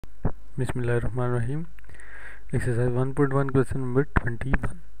बिस्मिल्लाहिर्रहमानिर्रहीम। Exercise 1.1 question number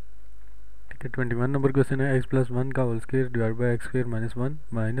 21। ठीक है, 21 नंबर क्वेश्चन है एक्स प्लस वन का whole square divide by x square minus one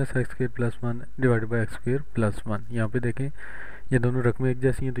minus x square plus one divide by x square plus one. यहाँ पे देखें ये दोनों रकमें एक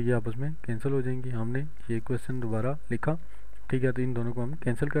जैसी हैं तो ये आपस में कैंसिल हो जाएंगी। हमने ये क्वेश्चन दोबारा लिखा, ठीक है, तो इन दोनों को हम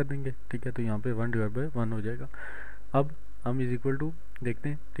कैंसिल कर देंगे। ठीक है, तो यहाँ पे 1 डिवाइड बाई 1 हो जाएगा। अब हम इज इक्वल टू देखते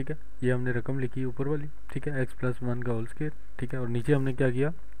हैं। ठीक है, ये हमने रकम लिखी ऊपर वाली, ठीक है, एक्स प्लस वन का होल स्क्वायर। ठीक है, और नीचे हमने क्या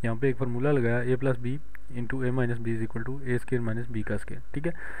किया, यहाँ पे एक फार्मूला लगाया ए plus B into A minus B is equal to A square minus B का स्क्वायर। ठीक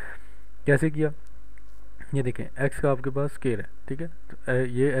है, कैसे किया, ये देखें एक्स का आपके पास स्क्वायर है, ठीक है, तो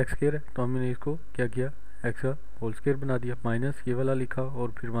ये एक्स स्क्वायर है तो हमने इसको क्या किया, एक्स का होल स्क्वायर बना दिया, माइनस ये वाला लिखा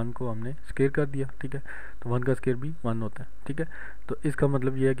और फिर वन को हमने स्क्वायर कर दिया। ठीक है, तो वन का स्क्वायर भी वन होता है। ठीक है, तो इसका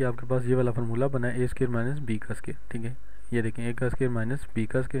मतलब ये है कि आपके पास ये वाला फार्मूला बना है ए स्क्वायर माइनस बी का स्क्वायर। ठीक है, ये देखें ए का स्क्वायर माइनस बी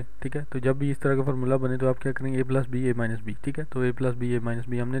का स्क्वायर। ठीक है, तो जब भी इस तरह का फार्मूला बने तो आप क्या करेंगे, ए प्लस बी ए माइनस बी। ठीक है, तो ए प्लस बी ए माइनस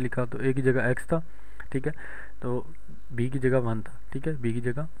बी हमने लिखा, तो ए की जगह एक्स था, ठीक है, तो बी की जगह वन था। ठीक है, बी की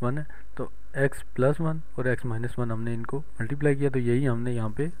जगह वन है, तो एक्स प्लस वन और एक्स माइनस वन हमने इनको मल्टीप्लाई किया, तो यही हमने यहाँ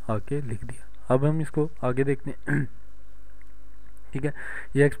पे आके लिख दिया। अब हम इसको आगे देखते हैं। ठीक है,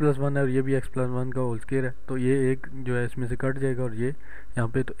 ये एक्स प्लस वन है और ये भी एक्स प्लस वन का होल स्क्वायर है, तो ये एक जो है इसमें से कट जाएगा और ये यहाँ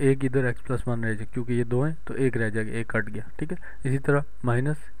पे तो एक इधर एक्स प्लस वन रह जाएगा, क्योंकि ये दो हैं तो एक रह जाएगा, एक कट गया। ठीक है, इसी तरह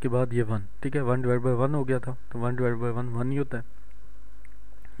माइनस के बाद ये वन, ठीक है, 1 डिवाइड बाई 1 हो गया था, तो 1 डिवाइड बाई 1 1 ही होता है,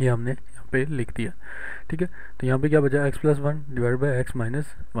 ये हमने यहाँ पे लिख दिया। ठीक है, तो यहाँ पे क्या बचा, x plus one divide by x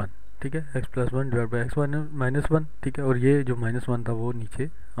minus one. ठीक है, x plus one divide by x minus one. ठीक है, और ये जो माइनस वन था वो नीचे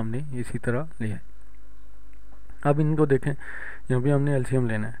हमने इसी तरह लिया है। अब इनको देखें, यहाँ पे हमने एलसीएम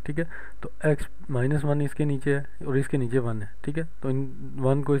लेना है। ठीक है, तो एक्स माइनस वन इसके नीचे है और इसके नीचे वन है। ठीक है, तो इन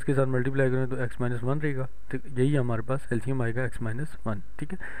वन को इसके साथ मल्टीप्लाई करें तो एक्स माइनस वन रहेगा, तो यही हमारे पास एलसीएम आएगा एक्स माइनस वन।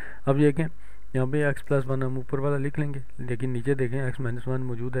 ठीक है, अब देखें यहाँ पे एक्स प्लस वन हम ऊपर वाला लिख लेंगे, लेकिन नीचे देखें एक्स माइनस वन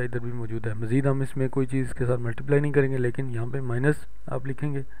मौजूद है, इधर भी मौजूद है। मज़ीद हम इसमें कोई चीज़ इसके साथ मल्टीप्लाई नहीं करेंगे, लेकिन यहाँ पे माइनस आप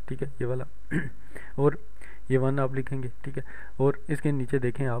लिखेंगे, ठीक है, ये वाला और ये वन आप लिखेंगे। ठीक है, और इसके नीचे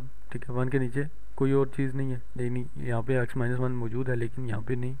देखें आप, ठीक है, वन के नीचे कोई और चीज़ नहीं है, नहीं यहाँ पे एक्स माइनस वन मौजूद है लेकिन यहाँ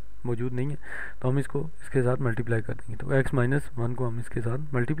पे नहीं मौजूद नहीं है, तो हम इसको इसके साथ मल्टीप्लाई कर देंगे, तो एक्स माइनस वन को हम इसके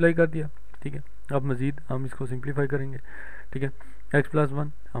साथ मल्टीप्लाई कर दिया। ठीक है, अब मज़ीद हम इसको सिंप्लीफाई करेंगे। ठीक है, एक्स प्लस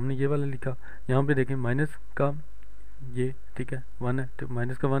वन हमने ये वाला लिखा, यहाँ पे देखें माइनस का ये, ठीक है, वन है, तो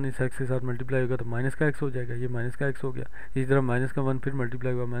माइनस का वन इस एक्स के साथ मल्टीप्लाई होगा तो माइनस का एक्स हो जाएगा, ये माइनस का एक्स हो गया। इसी तरह माइनस का वन फिर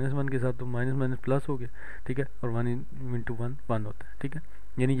मल्टीप्लाई हुआ माइनस वन के साथ, तो माइनस माइनस प्लस हो गया। ठीक है, और वन इंटू वन वन होता है। ठीक है,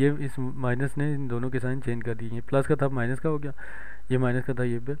 यानी ये इस माइनस ने इन दोनों के साइन चेंज कर दिए, ये प्लस का था माइनस का हो गया, ये माइनस का था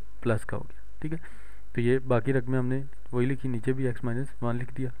ये प्लस का हो गया। ठीक है, तो ये बाकी रकमें हमने वही लिखी, नीचे भी एक्स माइनस वन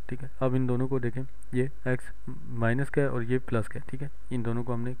लिख दिया। ठीक है, अब इन दोनों को देखें, ये एक्स माइनस का है और ये प्लस का है। ठीक है, इन दोनों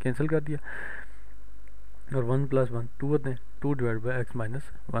को हमने कैंसिल कर दिया और 1 + 1 2 होते हैं, 2 divide by x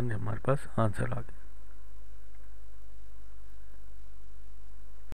minus one हमारे पास आंसर आ गया।